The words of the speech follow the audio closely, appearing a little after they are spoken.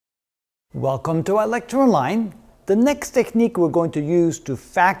Welcome to our lecture online. The next technique we're going to use to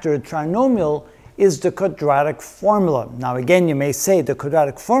factor a trinomial is the quadratic formula. Now again, you may say the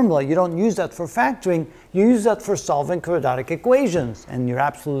quadratic formula, you don't use that for factoring, you use that for solving quadratic equations, and you're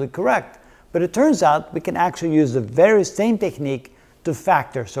absolutely correct. But it turns out we can actually use the very same technique to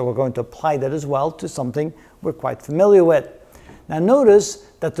factor, so we're going to apply that as well to something we're quite familiar with. Now notice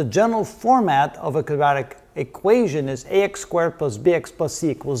that the general format of a quadratic equation is ax squared plus bx plus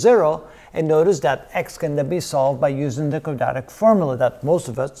c equals 0, and notice that x can then be solved by using the quadratic formula that most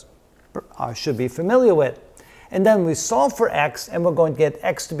of us should be familiar with. And then we solve for x, and we're going to get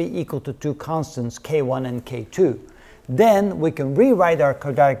x to be equal to two constants, k1 and k2. Then we can rewrite our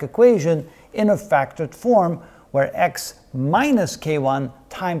quadratic equation in a factored form where x minus k1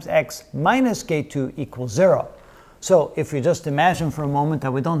 times x minus k2 equals 0. So if you just imagine for a moment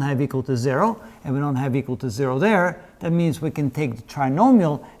that we don't have equal to 0 and we don't have equal to 0 there, that means we can take the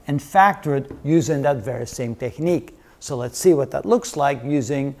trinomial and factor it using that very same technique. So let's see what that looks like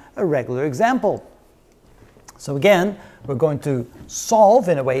using a regular example. So again, we're going to solve,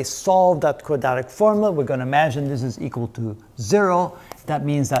 in a way, solve that quadratic formula. We're going to imagine this is equal to 0. That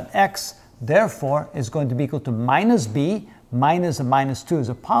means that x, therefore, is going to be equal to minus b, minus a minus 2 is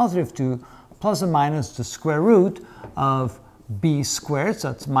a positive 2, plus or minus the square root of b squared,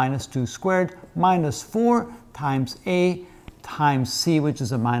 so that's minus 2 squared, minus 4 times a times c, which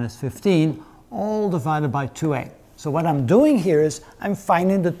is a minus 15, all divided by 2a. So what I'm doing here is I'm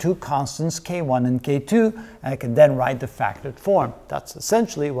finding the two constants k1 and k2, and I can then write the factored form. That's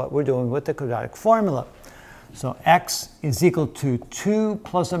essentially what we're doing with the quadratic formula. So x is equal to 2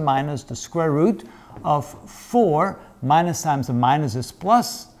 plus or minus the square root of 4, minus times a minus is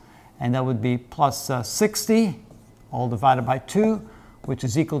plus, and that would be plus 60, all divided by 2, which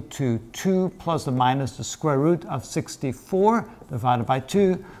is equal to 2 plus or minus the square root of 64 divided by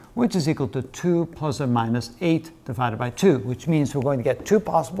 2, which is equal to 2 plus or minus 8 divided by 2, which means we're going to get two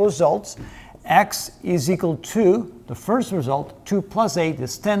possible results. X is equal to, the first result, 2 plus 8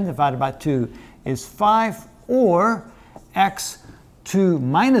 is 10 divided by 2 is 5, or x 2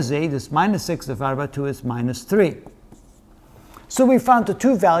 minus 8 is minus 6 divided by 2 is minus 3. So we found the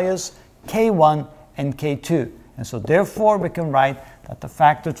two values, k1 and k2. And so therefore we can write that the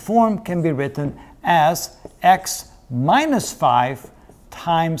factored form can be written as x minus 5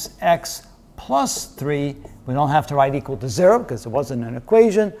 times x plus 3. We don't have to write equal to 0 because it wasn't an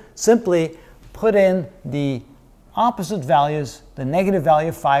equation. Simply put in the opposite values, the negative value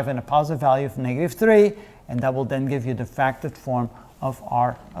of 5 and a positive value of negative 3, and that will then give you the factored form of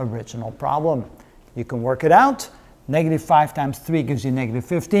our original problem. You can work it out. Negative 5 times 3 gives you negative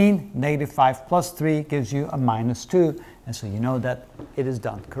 15. Negative 5 plus 3 gives you a minus 2. And so you know that it is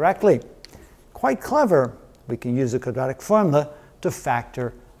done correctly. Quite clever. We can use the quadratic formula to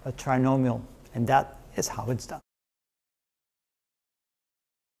factor a trinomial. And that is how it's done.